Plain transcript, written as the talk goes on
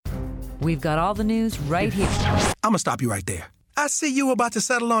We've got all the news right here. I'm going to stop you right there. I see you about to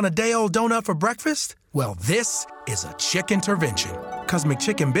settle on a day-old donut for breakfast. Well, this is a chick intervention. Because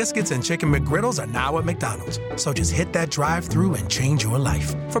McChicken biscuits and Chicken McGriddles are now at McDonald's. So just hit that drive-thru and change your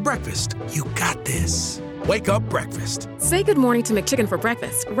life. For breakfast, you got this. Wake up breakfast. Say good morning to McChicken for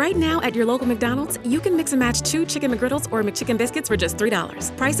breakfast. Right now at your local McDonald's, you can mix and match 2 Chicken McGriddles or McChicken biscuits for just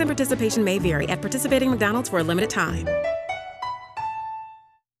 $3. Price and participation may vary at participating McDonald's for a limited time.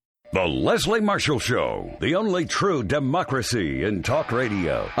 The Leslie Marshall Show, the only true democracy in talk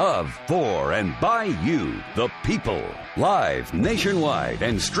radio, of, for, and by you, the people. Live nationwide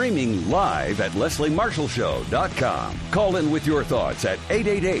and streaming live at lesliemarshallshow.com. Call in with your thoughts at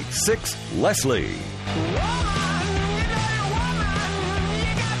 888-6-LESLIE.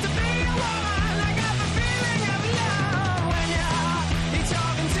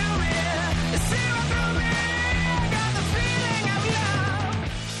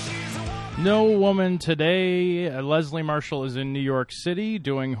 No Woman Today. Leslie Marshall is in New York City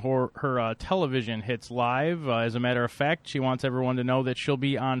doing her television hits live. As a matter of fact, she wants everyone to know that she'll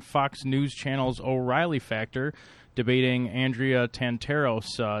be on Fox News Channel's O'Reilly Factor debating Andrea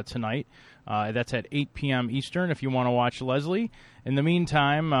Tantaros tonight. That's at 8 p.m. Eastern if you want to watch Leslie. In the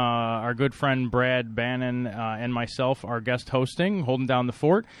meantime, our good friend Brad Bannon and myself are guest hosting, holding down the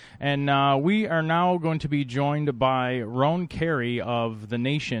fort. And we are now going to be joined by Roan Carey of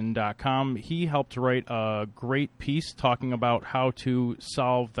TheNation.com. He helped write a great piece talking about how to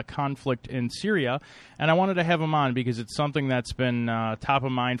solve the conflict in Syria. And I wanted to have him on because it's something that's been top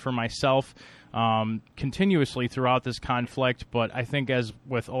of mind for myself continuously throughout this conflict. But I think as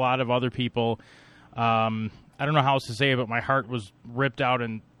with a lot of other people, I don't know how else to say it, but my heart was ripped out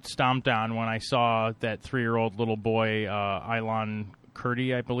and stomped on when I saw that 3-year-old little boy, Aylan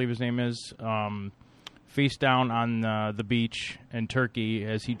Kurdi, I believe his name is, face down on the beach in Turkey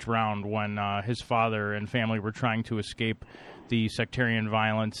as he drowned when his father and family were trying to escape the sectarian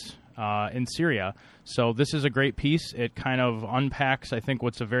violence in Syria. So this is a great piece. It kind of unpacks, I think,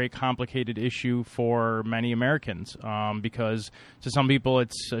 what's a very complicated issue for many Americans because to some people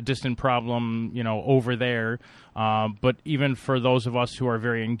it's a distant problem, over there. But even for those of us who are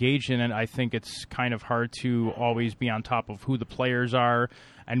very engaged in it, I think it's kind of hard to always be on top of who the players are.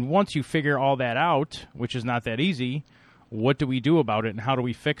 And once you figure all that out, which is not that easy, what do we do about it and how do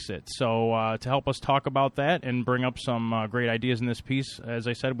we fix it? So to help us talk about that and bring up some great ideas in this piece, as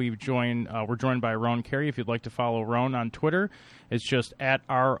I said, we're joined by Roan Carey. If you'd like to follow Roan on Twitter, it's just at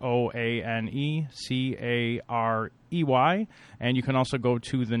RoaneCarey. And you can also go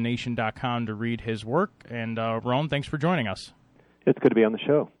to thenation.com to read his work. And Roan, thanks for joining us. It's good to be on the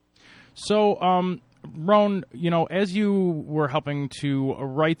show. So, Roan, as you were helping to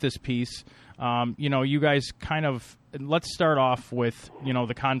write this piece, you guys kind of, let's start off with,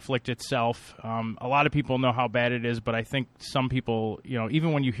 the conflict itself. A lot of people know how bad it is, but I think some people,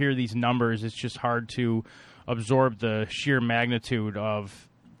 even when you hear these numbers, it's just hard to absorb the sheer magnitude of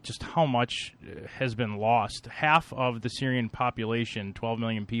just how much has been lost. Half of the Syrian population, 12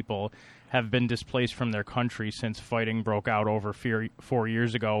 million people, have been displaced from their country since fighting broke out over 4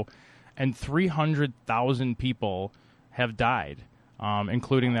 years ago, and 300,000 people have died.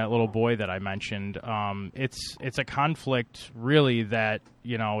 Including that little boy that I mentioned. It's a conflict really that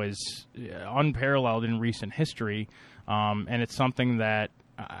is unparalleled in recent history, and it's something that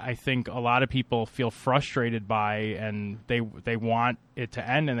I think a lot of people feel frustrated by, and they want it to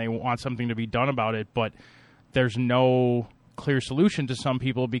end and they want something to be done about it, but there's no clear solution to some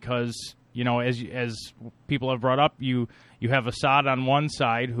people because as people have brought up, you have Assad on one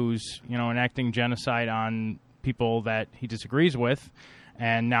side who's enacting genocide on people that he disagrees with,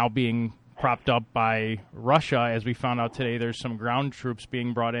 and now being propped up by Russia. As we found out today, there's some ground troops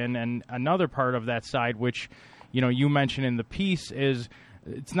being brought in, and another part of that side, which you mentioned in the piece, is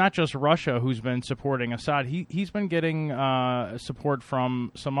it's not just Russia who's been supporting Assad. He's been getting support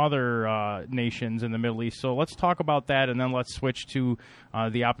from some other nations in the Middle East. So let's talk about that, and then let's switch to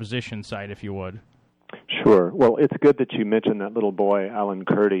the opposition side, if you would. Sure. Well, it's good that you mentioned that little boy, Aylan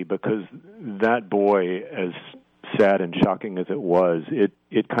Kurdi, because that boy, as sad and shocking as it was,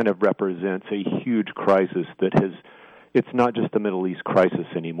 it kind of represents a huge crisis that it's not just a Middle East crisis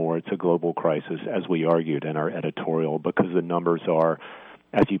anymore, it's a global crisis, as we argued in our editorial, because the numbers are,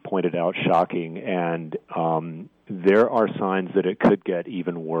 as you pointed out, shocking, and there are signs that it could get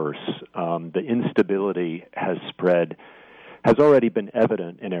even worse. The instability has already been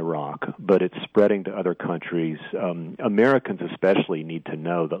evident in Iraq, but it's spreading to other countries. Americans especially need to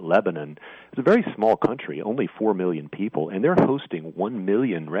know that Lebanon is a very small country, only 4 million people, and they're hosting 1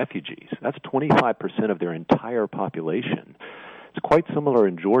 million refugees. That's 25% of their entire population. It's quite similar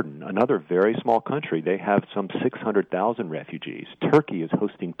in Jordan, another very small country. They have some 600,000 refugees. Turkey is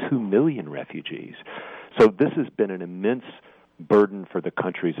hosting 2 million refugees. So this has been an immense burden for the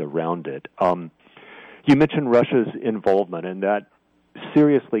countries around it. You mentioned Russia's involvement, and that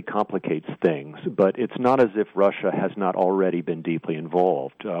seriously complicates things, but it's not as if Russia has not already been deeply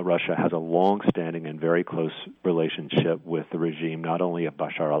involved. Russia has a long-standing and very close relationship with the regime, not only of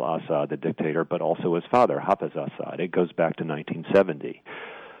Bashar al-Assad, the dictator, but also his father, Hafez Assad. It goes back to 1970.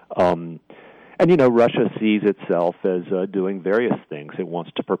 And, Russia sees itself as doing various things. It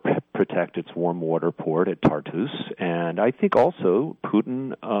wants to protect its warm water port at Tartus, and I think also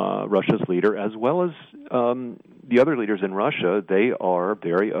Putin, Russia's leader, as well as the other leaders in Russia, they are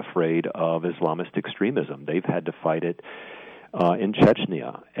very afraid of Islamist extremism. They've had to fight it in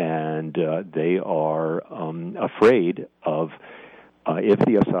Chechnya, and they are afraid of if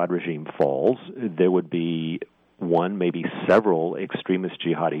the Assad regime falls, there would be one, maybe several extremist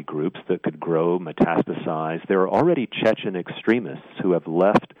jihadi groups that could grow, metastasize. There are already Chechen extremists who have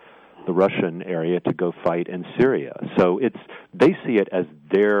left the Russian area to go fight in Syria. So they see it as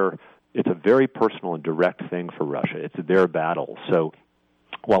it's a very personal and direct thing for Russia. It's their battle. So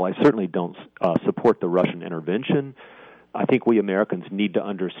while I certainly don't support the Russian intervention, I think we Americans need to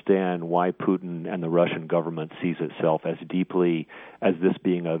understand why Putin and the Russian government sees itself as deeply as this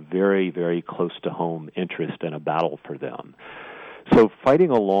being a very, very close-to-home interest and a battle for them. So fighting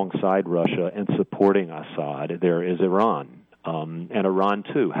alongside Russia and supporting Assad, there is Iran. And Iran,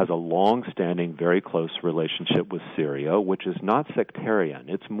 too, has a long-standing, very close relationship with Syria, which is not sectarian.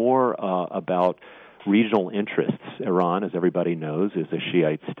 It's more about regional interests. Iran, as everybody knows, is a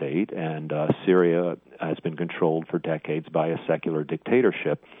Shiite state, and Syria has been controlled for decades by a secular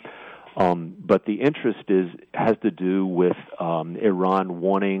dictatorship. But the interest has to do with Iran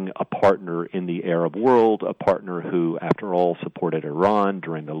wanting a partner in the Arab world, a partner who, after all, supported Iran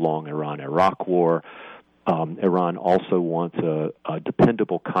during the long Iran-Iraq war. Iran also wants a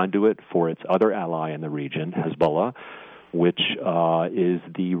dependable conduit for its other ally in the region, Hezbollah, which is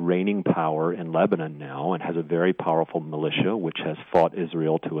the reigning power in Lebanon now and has a very powerful militia which has fought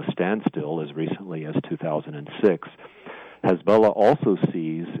Israel to a standstill as recently as 2006. Hezbollah also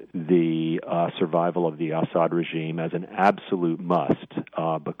sees the survival of the Assad regime as an absolute must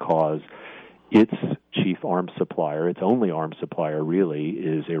because its chief arms supplier, its only arms supplier really,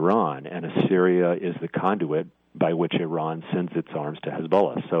 is Iran, and Syria is the conduit by which Iran sends its arms to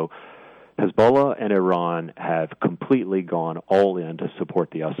Hezbollah. So Hezbollah and Iran have completely gone all in to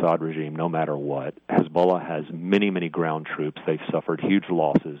support the Assad regime no matter what. Hezbollah has many, many ground troops. They've suffered huge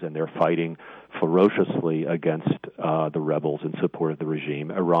losses, and they're fighting ferociously against the rebels in support of the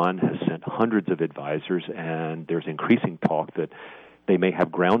regime. Iran has sent hundreds of advisors, and there's increasing talk that they may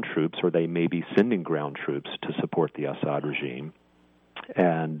have ground troops or they may be sending ground troops to support the Assad regime.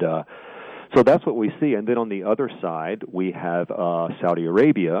 And so that's what we see. And then on the other side, we have Saudi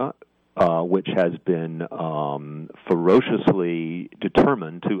Arabia, which has been ferociously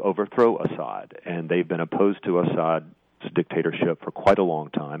determined to overthrow Assad. And they've been opposed to Assad's dictatorship for quite a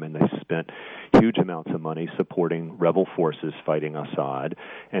long time, and they've spent huge amounts of money supporting rebel forces fighting Assad.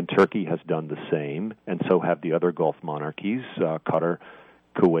 And Turkey has done the same, and so have the other Gulf monarchies, Qatar,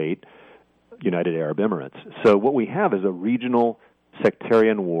 Kuwait, United Arab Emirates. So what we have is a regional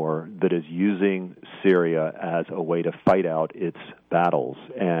sectarian war that is using Syria as a way to fight out its battles,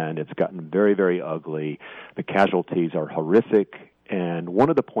 and it's gotten very, very ugly. The casualties are horrific, and one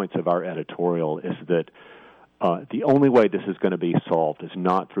of the points of our editorial is that the only way this is going to be solved is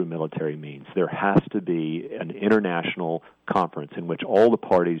not through military means. There has to be an international conference in which all the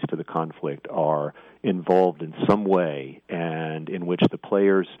parties to the conflict are involved in some way, and in which the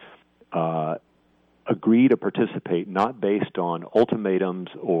players agree to participate not based on ultimatums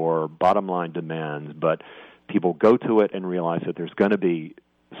or bottom-line demands, but people go to it and realize that there's going to be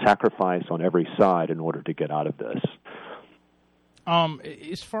sacrifice on every side in order to get out of this.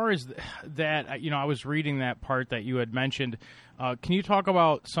 As far as that, I was reading that part that you had mentioned. Can you talk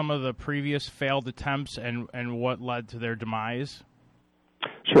about some of the previous failed attempts and what led to their demise?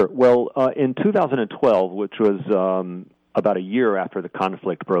 Sure. Well, in 2012, which was about a year after the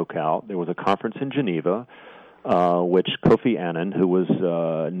conflict broke out, there was a conference in Geneva, which Kofi Annan, who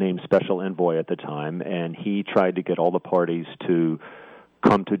was named Special Envoy at the time, and he tried to get all the parties to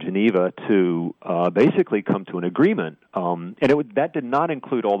come to Geneva to basically come to an agreement. And that did not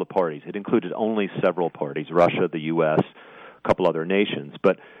include all the parties. It included only several parties, Russia, the U.S., a couple other nations.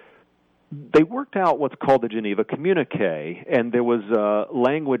 But they worked out what's called the Geneva Communique, and there was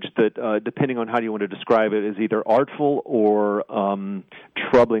language that, depending on how you want to describe it, is either artful or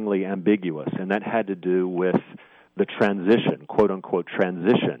troublingly ambiguous, and that had to do with the transition, quote-unquote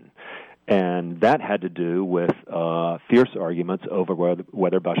transition. And that had to do with fierce arguments over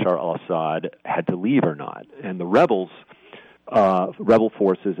whether Bashar al-Assad had to leave or not. And the rebel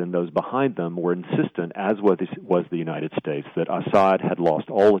forces and those behind them were insistent, as was the United States, that Assad had lost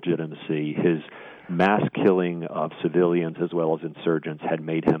all legitimacy. His mass killing of civilians as well as insurgents had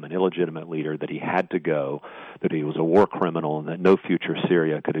made him an illegitimate leader, that he had to go, that he was a war criminal, and that no future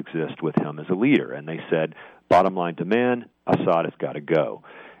Syria could exist with him as a leader. And they said, bottom line demand, Assad has got to go.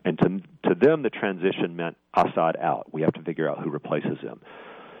 And to them, the transition meant Assad out. We have to figure out who replaces him.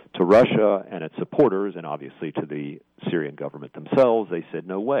 To Russia and its supporters, and obviously to the Syrian government themselves, they said,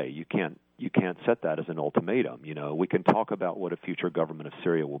 no way, you can't set that as an ultimatum. You know, we can talk about what a future government of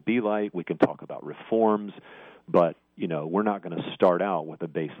Syria will be like, we can talk about reforms, but, you know, we're not going to start out with a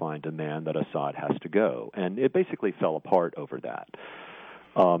baseline demand that Assad has to go. And it basically fell apart over that.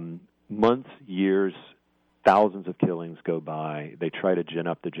 Months, years, thousands of killings go by. They try to gin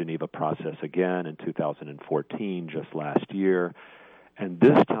up the Geneva process again in 2014, just last year. And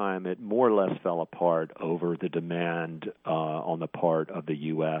this time it more or less fell apart over the demand on the part of the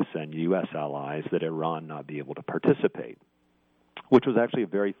U.S. and U.S. allies that Iran not be able to participate, which was actually a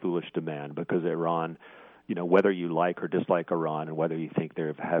very foolish demand because Iran, you know, whether you like or dislike Iran and whether you think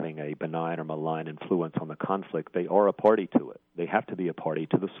they're having a benign or malign influence on the conflict, they are a party to it. They have to be a party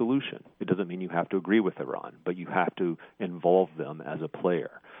to the solution. It doesn't mean you have to agree with Iran, but you have to involve them as a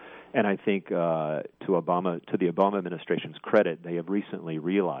player. And I think to the Obama administration's credit, they have recently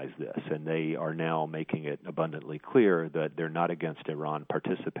realized this, and they are now making it abundantly clear that they're not against Iran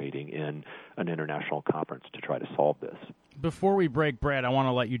participating in an international conference to try to solve this. Before we break, Brad, I want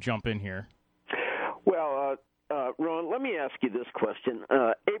to let you jump in here. Well, Ron, let me ask you this question.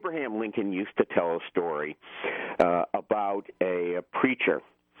 Abraham Lincoln used to tell a story about a preacher.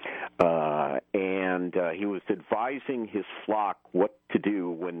 And he was advising his flock what to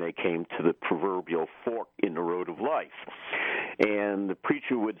do when they came to the proverbial fork in the road of life. And the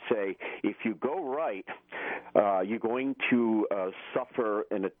preacher would say, if you go right, you're going to suffer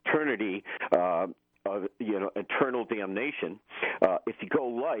an eternity eternal damnation. If you go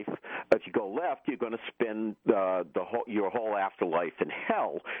left, you're going to spend your whole afterlife in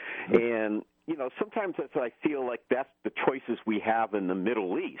hell. And you know, sometimes I feel like that's the choices we have in the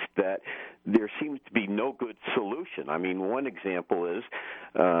Middle East, that there seems to be no good solution. I mean, one example is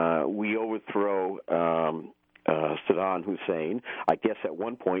we overthrow Saddam Hussein. I guess at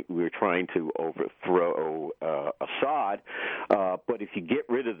one point we were trying to overthrow Assad, but if you get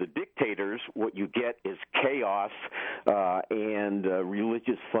rid of the dictators, what you get is chaos and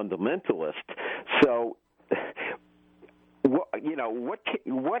religious fundamentalists. So, what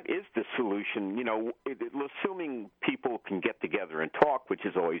is the solution? You know, assuming people can get together and talk, which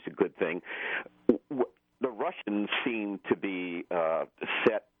is always a good thing. The Russians seem to be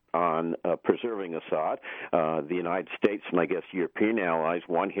set on preserving Assad. The United States and I guess European allies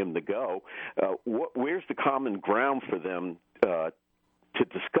want him to go. Where's the common ground for them to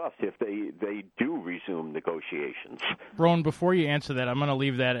discuss if they do resume negotiations? Rowan, before you answer that, I'm going to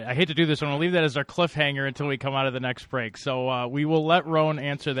leave that. I hate to do this. I'm going to leave that as our cliffhanger until we come out of the next break. So we will let Rowan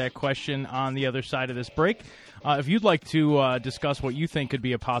answer that question on the other side of this break. If you'd like to discuss what you think could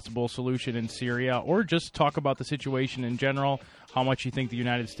be a possible solution in Syria, or just talk about the situation in general, how much you think the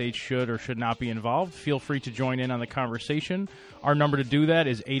United States should or should not be involved, feel free to join in on the conversation. Our number to do that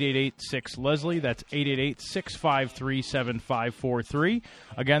is 888-6-LESLIE. That's 888-653-7543.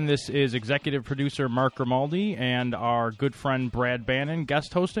 Again, this is executive producer Mark Grimaldi and our good friend Brad Bannon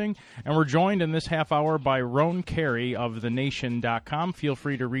guest hosting. And we're joined in this half hour by Roan Carey of TheNation.com. Feel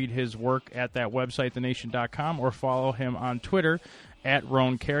free to read his work at that website, TheNation.com, or follow him on Twitter at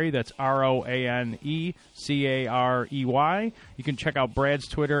Roan Carey. That's RoAneCarey. You can check out Brad's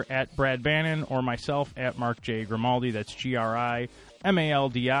Twitter at Brad Bannon or myself at Mark J. Grimaldi. That's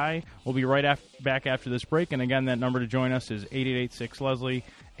GRIMALDI. We'll be right back after this break. And again, that number to join us is 888-6-LESLIE,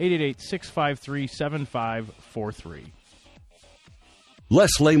 888-653-7543.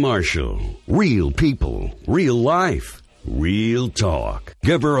 Leslie Marshall. Real people, real life, real talk.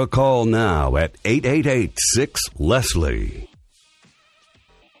 Give her a call now at 888-6-LESLIE.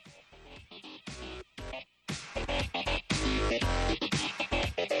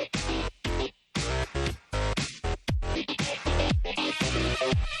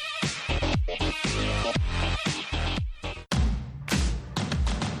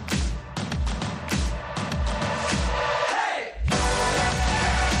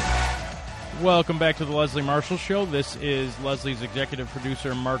 Welcome back to the Leslie Marshall Show. This is Leslie's executive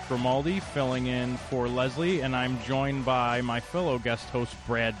producer, Mark Grimaldi, filling in for Leslie, and I'm joined by my fellow guest host,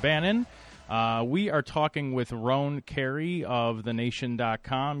 Brad Bannon. We are talking with Roan Carey of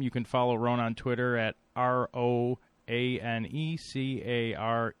thenation.com. You can follow Roan on Twitter at ROANECAREY.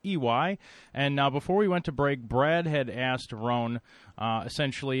 And now, before we went to break, Brad had asked Roan,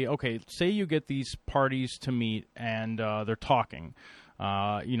 essentially, okay, say you get these parties to meet and they're talking,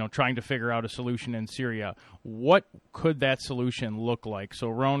 trying to figure out a solution in Syria. What could that solution look like? So,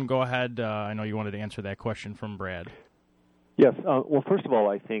 Roan, go ahead. I know you wanted to answer that question from Brad. Yes. Well, first of all,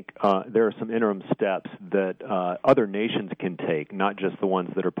 I think there are some interim steps that other nations can take, not just the ones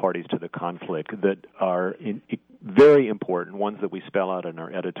that are parties to the conflict, that are very important, ones that we spell out in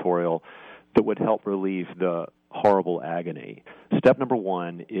our editorial that would help relieve the horrible agony. Step number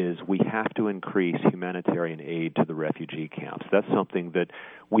one is we have to increase humanitarian aid to the refugee camps. That's something that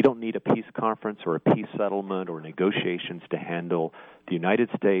we don't need a peace conference or a peace settlement or negotiations to handle. The United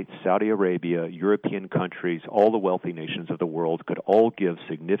States, Saudi Arabia, European countries, all the wealthy nations of the world could all give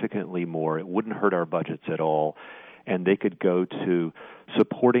significantly more. It wouldn't hurt our budgets at all. And they could go to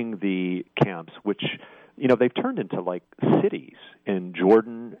supporting the camps, which they've turned into like cities in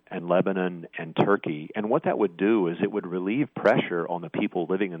Jordan and Lebanon and Turkey. And what that would do is it would relieve pressure on the people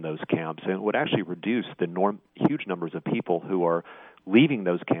living in those camps, and it would actually reduce the huge numbers of people who are leaving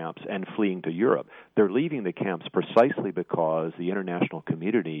those camps and fleeing to Europe. They're leaving the camps precisely because the international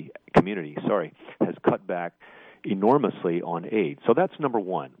community has cut back enormously on aid. So that's number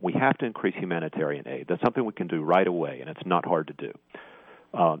one. We have to increase humanitarian aid. That's something we can do right away, and it's not hard to do.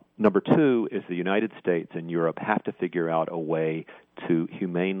 Number two is the United States and Europe have to figure out a way to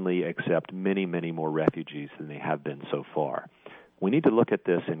humanely accept many, many more refugees than they have been so far. We need to look at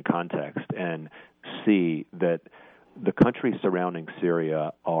this in context and see that the countries surrounding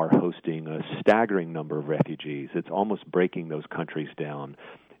Syria are hosting a staggering number of refugees. It's almost breaking those countries down.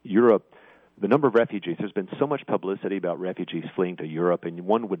 Europe, the number of refugees, there's been so much publicity about refugees fleeing to Europe, and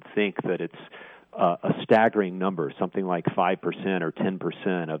one would think that it's a staggering number, something like 5% or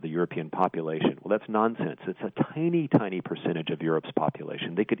 10% of the European population. Well, that's nonsense. It's a tiny, tiny percentage of Europe's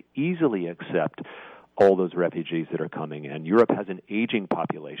population. They could easily accept all those refugees that are coming in. Europe has an aging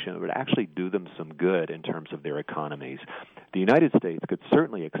population that would actually do them some good in terms of their economies. The United States could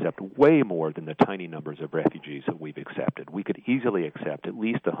certainly accept way more than the tiny numbers of refugees that we've accepted. We could easily accept at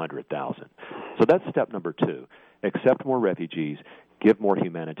least 100,000. So that's step number two. Accept more refugees, give more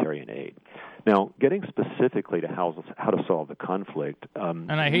humanitarian aid. Now, getting specifically to how to solve the conflict.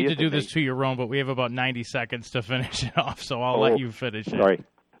 And I hate to do this to you, Rome, but we have about 90 seconds to finish it off, so I'll let you finish it. Sorry.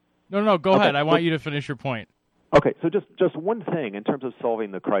 No, go ahead. I want you to finish your point. Okay, so just one thing in terms of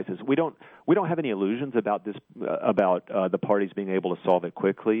solving the crisis. We don't have any illusions about this the parties being able to solve it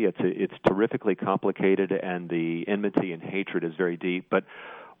quickly. It's terrifically complicated, and the enmity and hatred is very deep. But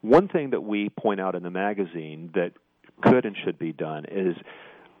one thing that we point out in the magazine that could and should be done is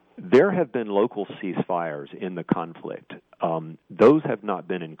there have been local ceasefires in the conflict. Those have not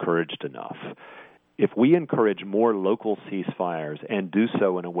been encouraged enough. If we encourage more local ceasefires and do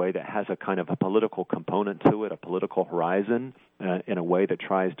so in a way that has a kind of a political component to it, a political horizon, in a way that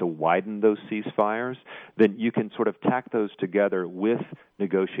tries to widen those ceasefires, then you can sort of tack those together with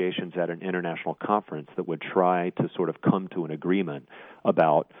negotiations at an international conference that would try to sort of come to an agreement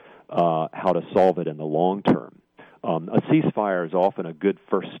about how to solve it in the long term. A ceasefire is often a good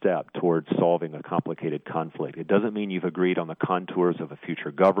first step towards solving a complicated conflict. It doesn't mean you've agreed on the contours of a future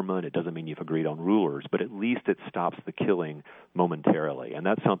government. It doesn't mean you've agreed on rulers, but at least it stops the killing momentarily. And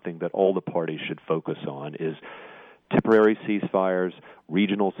that's something that all the parties should focus on is temporary ceasefires,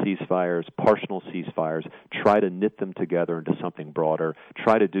 regional ceasefires, partial ceasefires. Try to knit them together into something broader.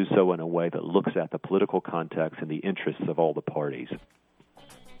 Try to do so in a way that looks at the political context and the interests of all the parties.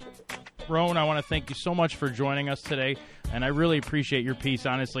 Roan, I want to thank you so much for joining us today, and I really appreciate your piece.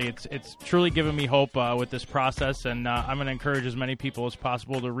 Honestly, it's truly given me hope with this process, and I'm going to encourage as many people as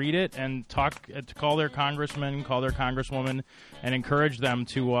possible to read it and to call their congressman, call their congresswoman, and encourage them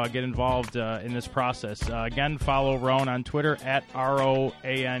to get involved in this process. Again, follow Roan on Twitter at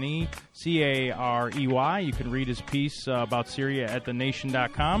ROANECAREY. You can read his piece about Syria at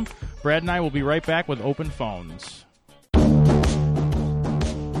thenation.com. Brad and I will be right back with Open Phones.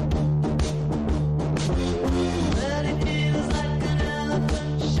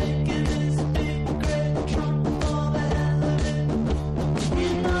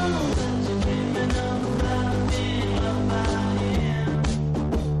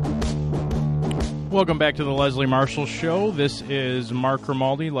 Welcome back to the Leslie Marshall Show. This is Mark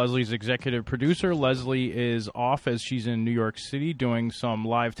Grimaldi, Leslie's executive producer. Leslie is off as she's in New York City doing some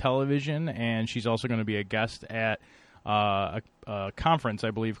live television, and she's also going to be a guest at a conference,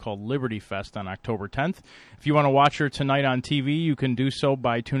 I believe, called Liberty Fest on October 10th. If you want to watch her tonight on TV, you can do so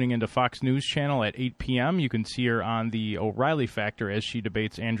by tuning into Fox News Channel at 8 p.m. You can see her on the O'Reilly Factor as she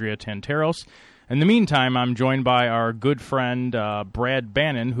debates Andrea Tantaros. In the meantime, I'm joined by our good friend Brad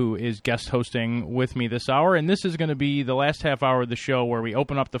Bannon, who is guest hosting with me this hour. And this is going to be the last half hour of the show where we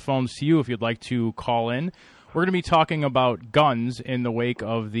open up the phones to you if you'd like to call in. We're going to be talking about guns in the wake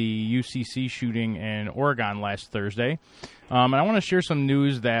of the UCC shooting in Oregon last Thursday. And I want to share some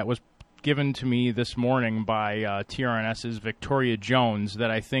news that was given to me this morning by TRNS's Victoria Jones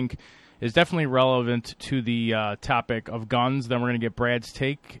that I think is definitely relevant to the topic of guns. Then we're going to get Brad's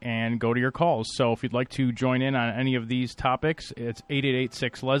take and go to your calls. So if you'd like to join in on any of these topics, it's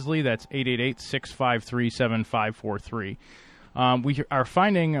 888-6-LESLIE. That's 888-653-7543. We are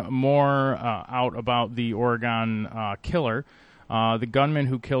finding more out about the Oregon killer. The gunman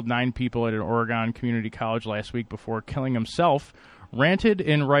who killed 9 people at an Oregon community college last week before killing himself ranted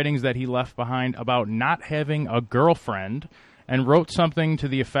in writings that he left behind about not having a girlfriend and wrote something to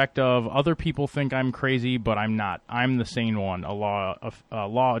the effect of, "Other people think I'm crazy, but I'm not. I'm the sane one," a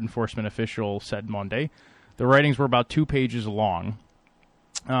law enforcement official said Monday. The writings were about 2 pages long.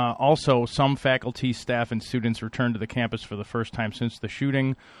 Also, some faculty, staff, and students returned to the campus for the first time since the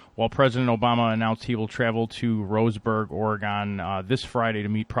shooting, while President Obama announced he will travel to Roseburg, Oregon, this Friday to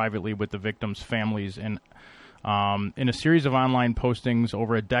meet privately with the victims' families. And in a series of online postings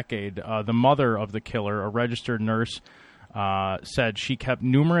over a decade, the mother of the killer, a registered nurse, said she kept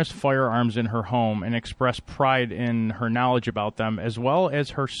numerous firearms in her home and expressed pride in her knowledge about them, as well as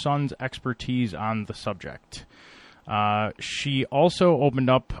her son's expertise on the subject. She also opened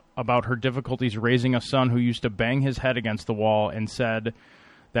up about her difficulties raising a son who used to bang his head against the wall and said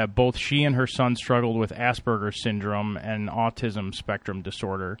that both she and her son struggled with Asperger's syndrome and autism spectrum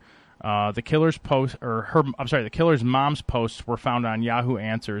disorder. The killer's mom's posts were found on Yahoo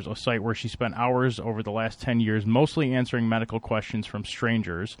Answers, a site where she spent hours over the last 10 years, mostly answering medical questions from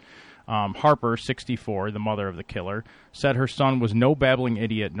strangers. Harper, 64, the mother of the killer, said her son was no babbling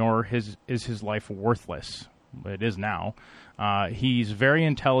idiot, nor is his life worthless. It is now. He's very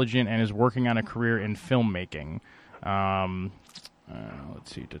intelligent and is working on a career in filmmaking. Let's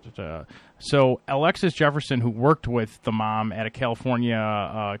see. So Alexis Jefferson, who worked with the mom at a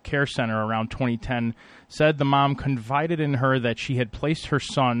California care center around 2010, said the mom confided in her that she had placed her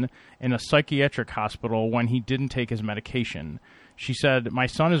son in a psychiatric hospital when he didn't take his medication. She said, "My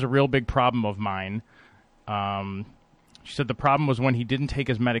son is a real big problem of mine." She said the problem was when he didn't take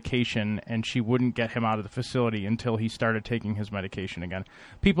his medication, and she wouldn't get him out of the facility until he started taking his medication again.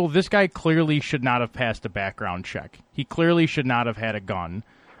 People, this guy clearly should not have passed a background check. He clearly should not have had a gun,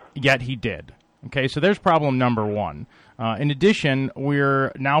 yet he did. Okay, so there's problem number one. In addition,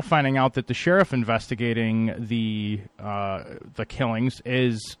 we're now finding out that the sheriff investigating the killings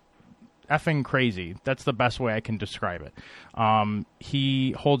is effing crazy. That's the best way I can describe it.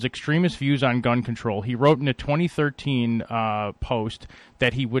 He holds extremist views on gun control. He wrote in a 2013 post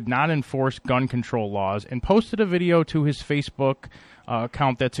that he would not enforce gun control laws and posted a video to his Facebook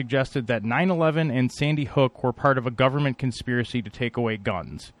account that suggested that 9/11 and Sandy Hook were part of a government conspiracy to take away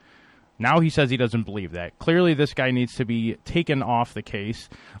guns. Now he says he doesn't believe that. Clearly, this guy needs to be taken off the case.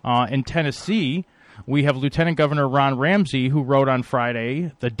 In Tennessee, we have Lieutenant Governor Ron Ramsey, who wrote on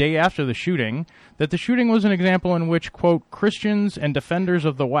Friday, the day after the shooting, that the shooting was an example in which, quote, Christians and defenders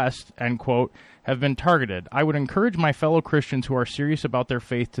of the West, end quote, have been targeted. I would encourage my fellow Christians who are serious about their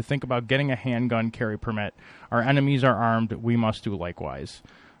faith to think about getting a handgun carry permit. Our enemies are armed. We must do likewise.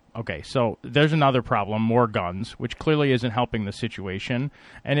 Okay, so there's another problem, more guns, which clearly isn't helping the situation.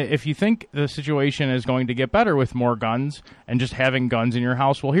 And if you think the situation is going to get better with more guns and just having guns in your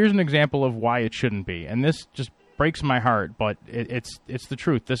house, well, here's an example of why it shouldn't be. And this just breaks my heart, but it's the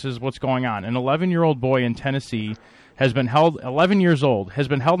truth. This is what's going on. An 11-year-old boy in Tennessee has been held, 11 years old, has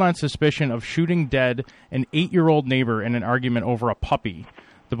been held on suspicion of shooting dead an 8-year-old neighbor in an argument over a puppy.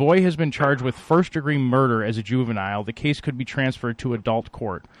 The boy has been charged with first-degree murder as a juvenile. The case could be transferred to adult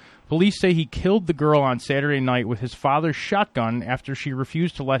court. Police say he killed the girl on Saturday night with his father's shotgun after she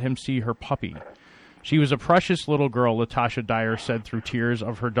refused to let him see her puppy. She was a precious little girl, Latasha Dyer said through tears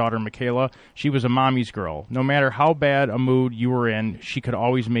of her daughter Michaela. She was a mommy's girl. No matter how bad a mood you were in, she could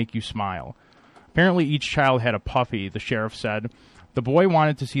always make you smile. Apparently each child had a puppy, the sheriff said. The boy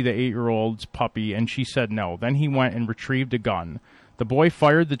wanted to see the 8-year-old's puppy, and she said no. Then he went and retrieved a gun. The boy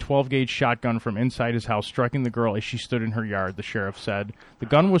fired the 12-gauge shotgun from inside his house, striking the girl as she stood in her yard, the sheriff said. The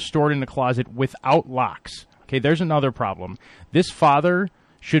gun was stored in a closet without locks. Okay, there's another problem. This father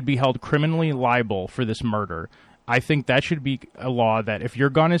should be held criminally liable for this murder. I think that should be a law that if your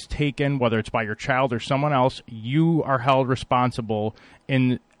gun is taken, whether it's by your child or someone else, you are held responsible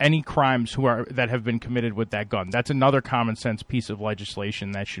in any crimes that have been committed with that gun. That's another common sense piece of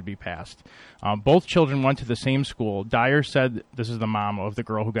legislation that should be passed. Both children went to the same school. Dyer said, this is the mom of the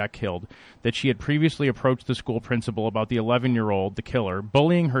girl who got killed, that she had previously approached the school principal about the 11-year-old, the killer,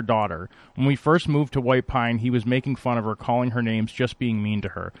 bullying her daughter. When we first moved to White Pine, he was making fun of her, calling her names, just being mean to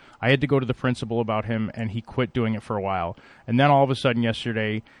her. I had to go to the principal about him, and he quit doing it for a while. And then all of a sudden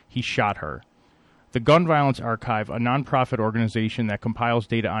yesterday, he shot her. The Gun Violence Archive, a nonprofit organization that compiles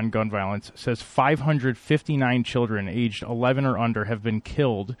data on gun violence, says 559 children aged 11 or under have been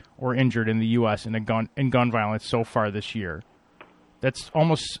killed or injured in the U.S. in gun violence so far this year. That's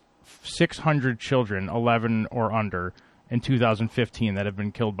almost 600 children, 11 or under, in 2015 that have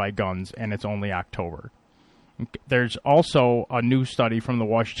been killed by guns, and it's only October. There's also a new study from the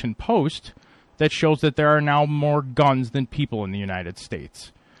Washington Post that shows that there are now more guns than people in the United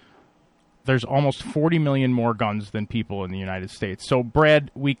States. There's almost 40 million more guns than people in the United States. So,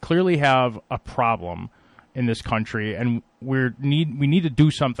 Brad, we clearly have a problem in this country, and we need to do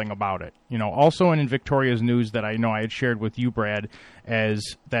something about it. You know, also in Victoria's news that I know I had shared with you, Brad,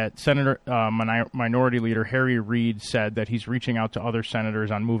 as that Senator Minority Leader Harry Reid said that he's reaching out to other senators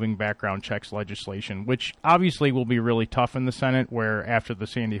on moving background checks legislation, which obviously will be really tough in the Senate, where after the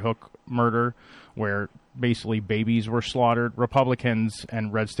Sandy Hook murder, where basically babies were slaughtered, Republicans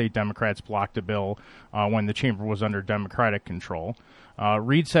and red state Democrats blocked a bill when the chamber was under Democratic control.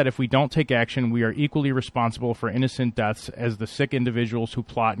 Reid said, if we don't take action, we are equally responsible for innocent deaths as the sick individuals who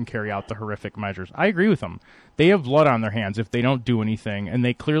plot and carry out the horrific measures. I agree with him. They have blood on their hands if they don't do anything, and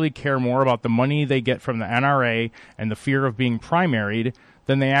they clearly care more about the money they get from the NRA and the fear of being primaried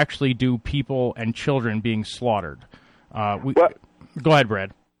than they actually do people and children being slaughtered. Go ahead,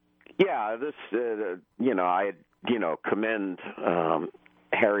 Brad. Yeah, this, I commend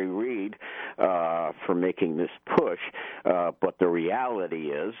Harry Reid for making this push, but the reality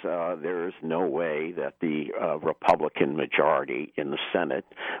is there is no way that the Republican majority in the Senate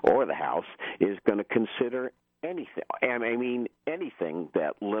or the House is going to consider anything. And I mean anything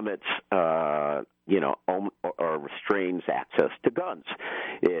that limits, or restrains access to guns.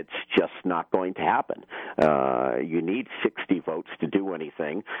 It's just not going to happen. You need 60 votes to do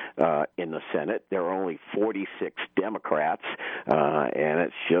anything in the Senate. There are only 46 Democrats, and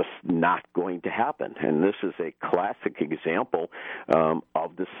it's just not going to happen. And this is a classic example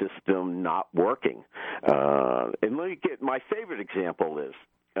of the system not working. And let me get my favorite example is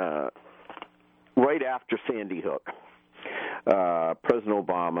right after Sandy Hook. President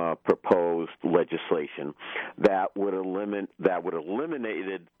Obama proposed legislation that would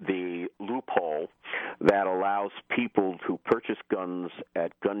eliminated the loophole that allows people who purchase guns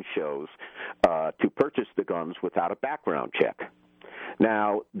at gun shows to purchase the guns without a background check.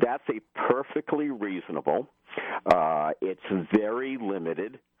 Now, that's a perfectly reasonable. It's very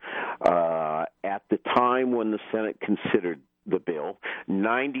limited. At the time when the Senate considered the bill,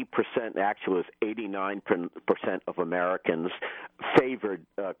 90%, actually it was 89% of Americans favored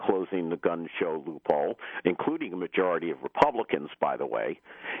closing the gun show loophole, including a majority of Republicans, by the way.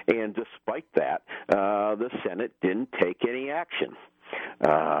 And despite that, the Senate didn't take any action.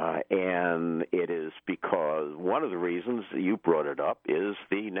 And it is because one of the reasons you brought it up is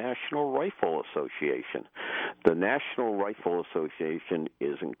the National Rifle Association. The National Rifle Association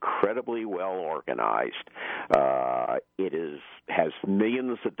is incredibly well organized. It has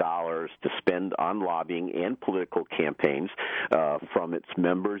millions of dollars to spend on lobbying and political campaigns from its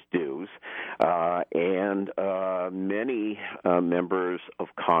members' dues, and many members of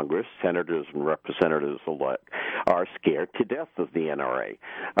Congress, senators and representatives alike, are scared to death of the NRA,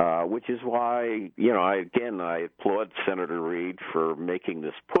 which is why, I applaud Senator Reid for making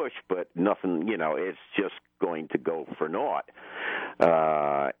this push, but nothing, it's just going to go for naught.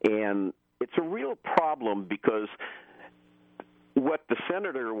 And it's a real problem because what the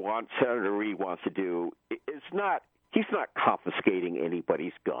Senator Reid wants to do is he's not confiscating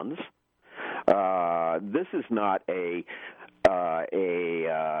anybody's guns. This is not a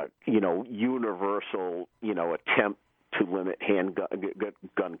universal, attempt to limit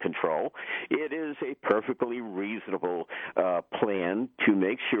gun control. It is a perfectly reasonable plan to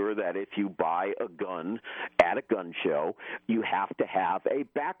make sure that if you buy a gun at a gun show, you have to have a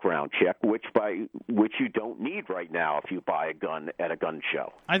background check, which you don't need right now if you buy a gun at a gun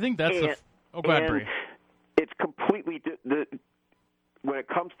show. I think that's go ahead, Bree. It's completely when it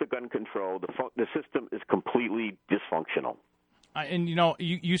comes to gun control, the system is completely dysfunctional. And,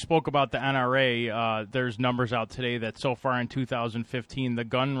 you spoke about the NRA. There's numbers out today that so far in 2015, the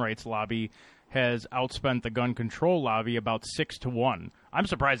gun rights lobby has outspent the gun control lobby about 6-1. I'm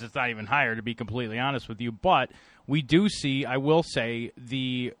surprised it's not even higher, to be completely honest with you. But we do see, I will say,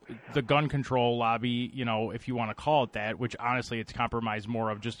 the gun control lobby, if you want to call it that, which honestly it's compromised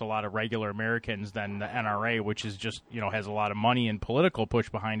more of just a lot of regular Americans than the NRA, which is just, has a lot of money and political push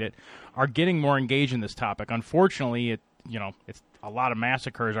behind it, are getting more engaged in this topic. Unfortunately, it's a lot of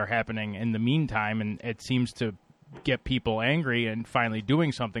massacres are happening in the meantime, and it seems to get people angry and finally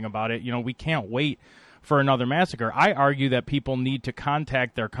doing something about it. We can't wait for another massacre. I argue that people need to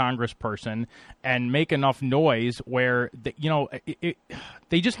contact their congressperson and make enough noise where,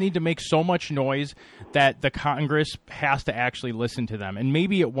 they just need to make so much noise that the Congress has to actually listen to them. And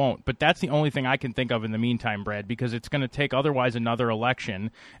maybe it won't, but that's the only thing I can think of in the meantime, Brad, because it's going to take otherwise another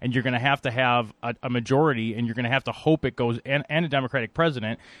election, and you're going to have a majority, and you're going to have to hope it goes, and a Democratic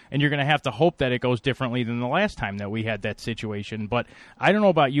president, and you're going to have to hope that it goes differently than the last time that we had that situation. But I don't know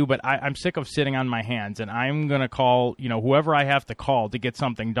about you, but I'm sick of sitting on my hands, and I'm going to call, whoever I have to call to get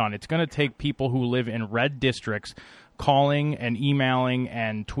something done. It's going to take people who live in red districts calling and emailing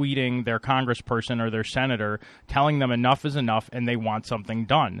and tweeting their congressperson or their senator, telling them enough is enough and they want something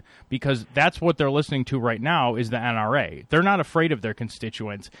done. Because that's what they're listening to right now is the NRA. They're not afraid of their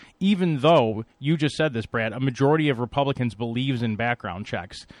constituents, even though, you just said this, Brad, a majority of Republicans believes in background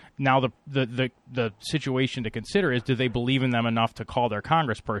checks. Now, the situation to consider is, do they believe in them enough to call their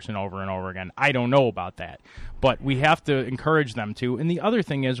congressperson over and over again? I don't know about that. But we have to encourage them to. And the other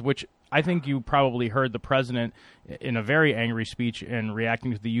thing is, which I think you probably heard the president in a very angry speech in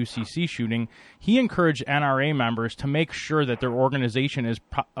reacting to the UCC shooting, he encouraged NRA members to make sure that their organization is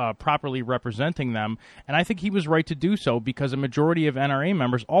properly representing them. And I think he was right to do so, because a majority of NRA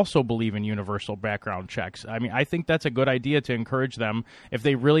members also believe in universal background checks. I mean, I think that's a good idea to encourage them, if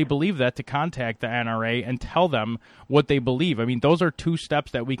they really believe that, to contact the NRA and tell them what they believe. I mean, those are two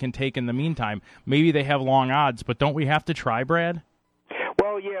steps that we can take in the meantime. Maybe they have long odds, but don't we have to try, Brad?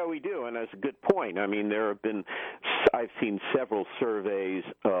 Well, yeah, we do, and that's a good point. I mean, I've seen several surveys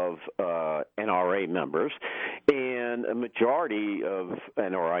of NRA members, and a majority of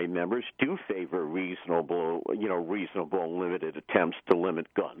NRA members do favor reasonable and limited attempts to limit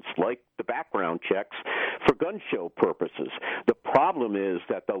guns, like the background checks for gun show purposes. The problem is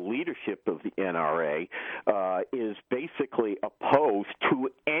that the leadership of the NRA is basically opposed to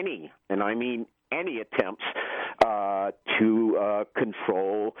any, and I mean any, attempts to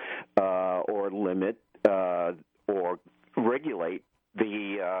control or limit or regulate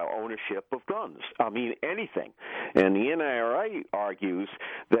the ownership of guns. I mean, anything. And the NRA argues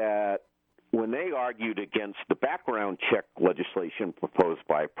that when they argued against the background check legislation proposed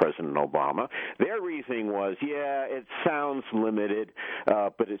by President Obama, their reasoning was, yeah, it sounds limited,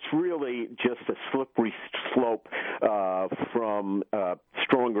 but it's really just a slippery slope from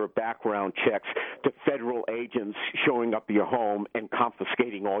stronger background checks to federal agents showing up at your home and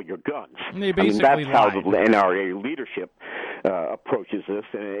confiscating all your guns. They basically that's how the NRA leadership approaches this.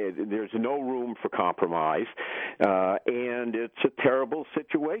 And there's no room for compromise, and it's a terrible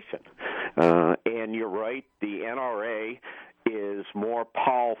situation. And you're right, the NRA is more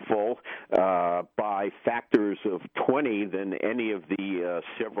powerful by factors of 20 than any of the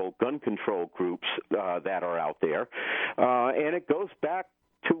several gun control groups that are out there. And it goes back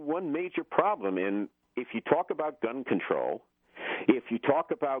to one major problem. And if you talk about gun control, if you talk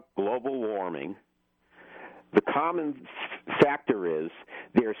about global warming, the common factor is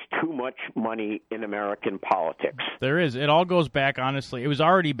there's too much money in American politics. There is. It all goes back, honestly. It was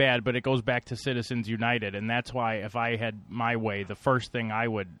already bad, but it goes back to Citizens United, and that's why if I had my way, the first thing I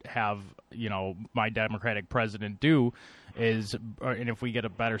would have, my Democratic president do is, and if we get a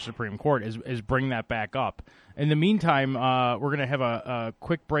better Supreme Court, is bring that back up. In the meantime, we're going to have a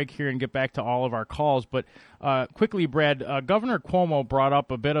quick break here and get back to all of our calls. But quickly, Brad, Governor Cuomo brought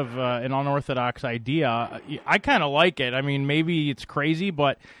up a bit of an unorthodox idea. I kind of like it. I mean, maybe it's crazy,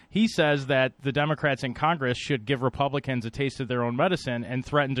 but he says that the Democrats in Congress should give Republicans a taste of their own medicine and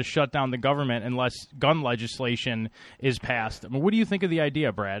threaten to shut down the government unless gun legislation is passed. I mean, what do you think of the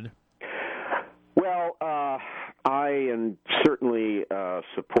idea, Brad? Well, I certainly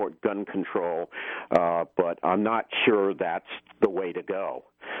support gun control, but I'm not sure that's the way to go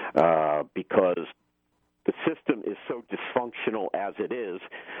because the system is so dysfunctional as it is.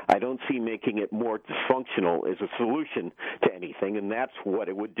 I don't see making it more dysfunctional as a solution to anything, and that's what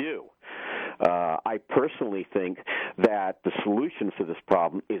it would do. I personally think that the solution for this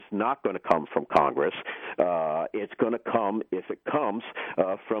problem is not going to come from Congress. It's going to come, if it comes,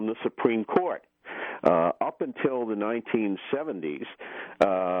 from the Supreme Court. Up until the 1970s,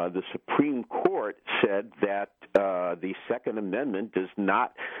 the Supreme Court said that the Second Amendment does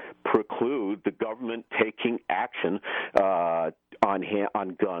not preclude the government taking action on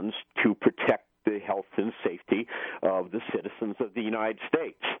guns to protect the health and safety of the citizens of the United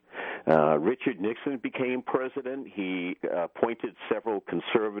States. Richard Nixon became president. He appointed several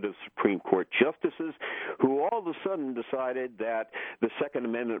conservative Supreme Court justices who all of a sudden decided that the Second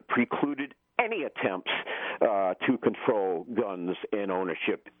Amendment precluded any attempts to control guns and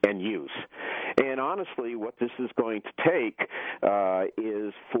ownership and use. And honestly, what this is going to take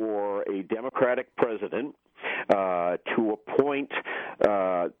is for a Democratic president to appoint,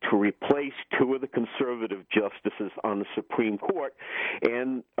 to replace two of the conservative justices on the Supreme Court,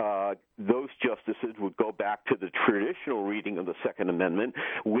 and those justices would go back to the traditional reading of the Second Amendment,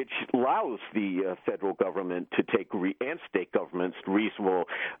 which allows the federal government to take, and state governments, reasonable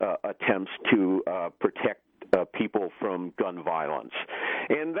attempts to protect people from gun violence.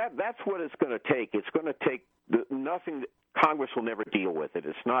 And that's what it's going to take. It's going to take nothing. Congress will never deal with it.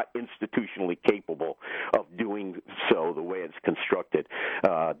 It's not institutionally capable of doing so the way it's constructed.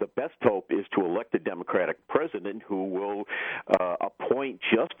 The best hope is to elect a Democratic president who will appoint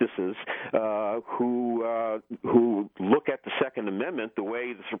justices who look at the Second Amendment the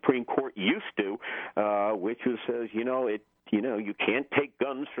way the Supreme Court used to, which says, you can't take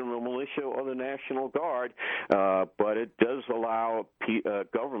guns from the militia or the National Guard, but it does allow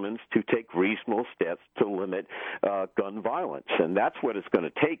governments to take reasonable steps to limit gun violence. And that's what it's going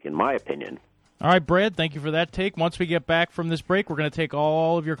to take, in my opinion. All right, Brad, thank you for that take. Once we get back from this break, we're going to take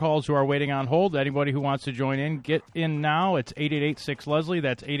all of your calls who are waiting on hold. Anybody who wants to join in, get in now. It's 888-6-LESLIE.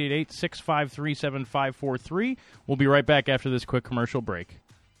 That's 888-653-7543. We'll be right back after this quick commercial break.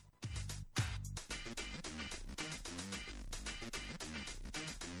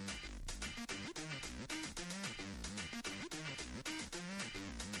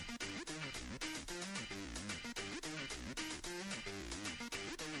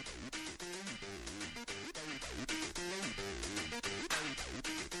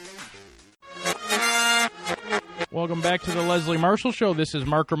 Welcome back to the Leslie Marshall Show. This is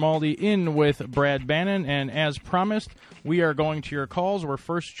Mark Grimaldi in with Brad Bannon, and as promised, we are going to your calls. We're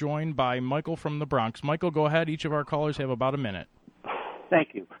first joined by Michael from the Bronx. Michael, go ahead. Each of our callers have about a minute. Thank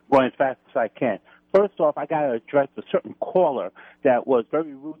you. Going as fast as I can. First off, I got to address a certain caller that was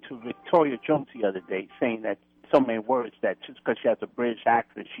very rude to Victoria Jones the other day, saying that so many words that just because she has a British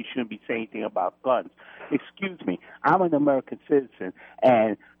accent, she shouldn't be saying anything about guns. Excuse me. I'm an American citizen,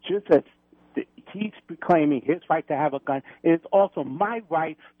 and just as he's proclaiming his right to have a gun, it is also my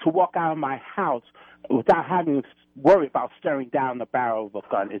right to walk out of my house without having to worry about staring down the barrel of a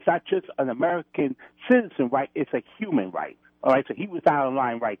gun. It's not just an American citizen right, it's a human right. All right, so he was out of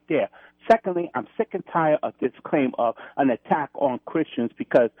line right there. Secondly, I'm sick and tired of this claim of an attack on Christians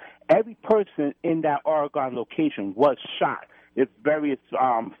because every person in that Oregon location was shot. It's various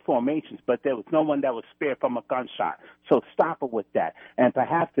formations, but there was no one that was spared from a gunshot. So stop it with that. And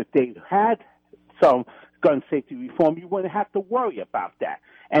perhaps if they had some gun safety reform, you wouldn't have to worry about that.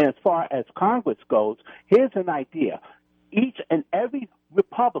 And as far as Congress goes, here's an idea. Each and every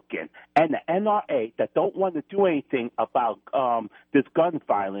Republican and the NRA that don't want to do anything about this gun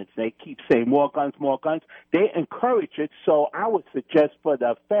violence, they keep saying more guns, they encourage it. So I would suggest for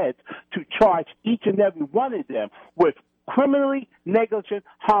the feds to charge each and every one of them with criminally negligent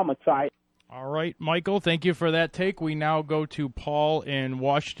homicide. All right, Michael, thank you for that take. We now go to Paul in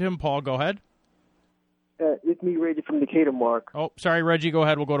Washington. Paul, go ahead. It's me, Reggie, from Decatur, Mark. Oh, sorry, Reggie, go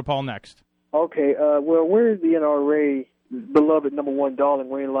ahead. We'll go to Paul next. Okay, well, where's the NRA beloved number one darling,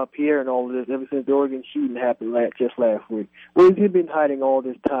 Wayne LaPierre, and all of this ever since the Oregon shooting happened just last week? Where has he been hiding all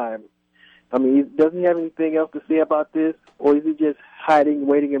this time? I mean, doesn't he have anything else to say about this? Or is he just hiding,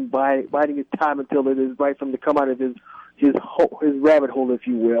 waiting, and biding his time until it is right for him to come out of his rabbit hole, if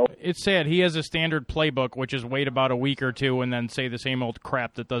you will? It's sad. He has a standard playbook, which is wait about a week or two and then say the same old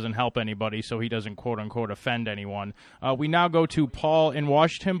crap that doesn't help anybody, so he doesn't, quote-unquote, offend anyone. We now go to Paul in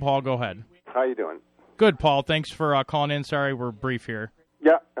Washington. Paul, go ahead. How you doing? Good, Paul. Thanks for calling in. Sorry, we're brief here.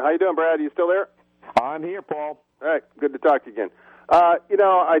 Yeah. How you doing, Brad? Are you still there? I'm here, Paul. All right. Good to talk to you again.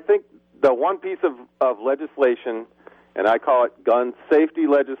 I think the one piece of legislation, and I call it gun safety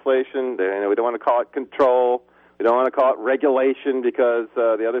legislation, we don't want to call it control. We don't want to call it regulation because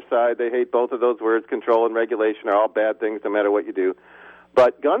the other side, they hate both of those words. Control and regulation are all bad things no matter what you do.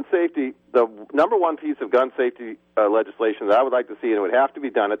 But gun safety, the number one piece of gun safety legislation that I would like to see, and it would have to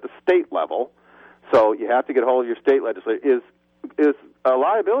be done at the state level, so you have to get a hold of your state legislature, is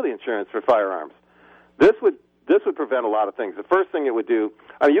liability insurance for firearms. This this would prevent a lot of things. The first thing it would do,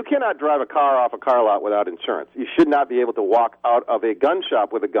 I mean, you cannot drive a car off a car lot without insurance. You should not be able to walk out of a gun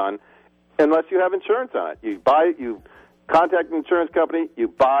shop with a gun unless you have insurance on it. You contact an insurance company, you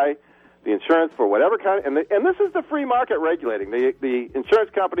buy the insurance for whatever kind, and this is the free market regulating. The insurance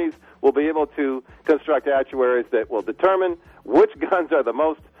companies will be able to construct actuaries that will determine which guns are the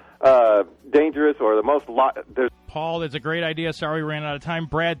most dangerous or the most. Paul, that's a great idea. Sorry we ran out of time.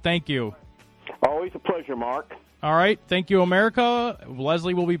 Brad, thank you. Always a pleasure, Mark. All right. Thank you, America.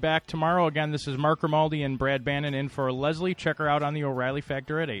 Leslie will be back tomorrow. Again, this is Mark Grimaldi and Brad Bannon in for Leslie. Check her out on the O'Reilly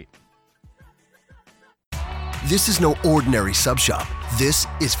Factor at 8. This is no ordinary sub shop. This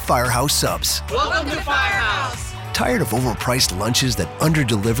is Firehouse Subs. Welcome to Firehouse. Tired of overpriced lunches that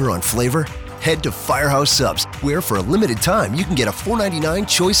underdeliver on flavor? Head to Firehouse Subs, where for a limited time you can get a $4.99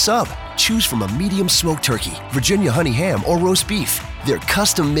 choice sub. Choose from a medium smoked turkey, Virginia honey ham, or roast beef. They're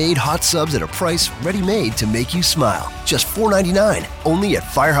custom-made hot subs at a price ready-made to make you smile. Just $4.99, only at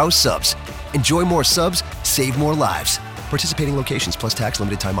Firehouse Subs. Enjoy more subs, save more lives. Participating locations plus tax,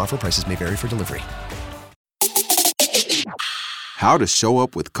 limited time offer. Prices may vary for delivery. How to show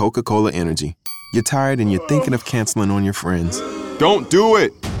up with Coca-Cola Energy. You're tired and you're thinking of canceling on your friends. Don't do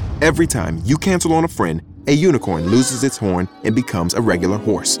it! Every time you cancel on a friend, a unicorn loses its horn and becomes a regular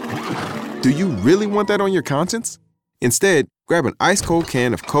horse. Do you really want that on your conscience? Instead, grab an ice-cold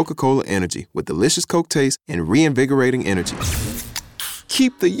can of Coca-Cola Energy with delicious Coke taste and reinvigorating energy.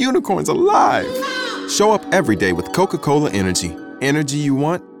 Keep the unicorns alive! Show up every day with Coca-Cola Energy. Energy you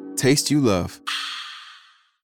want, taste you love.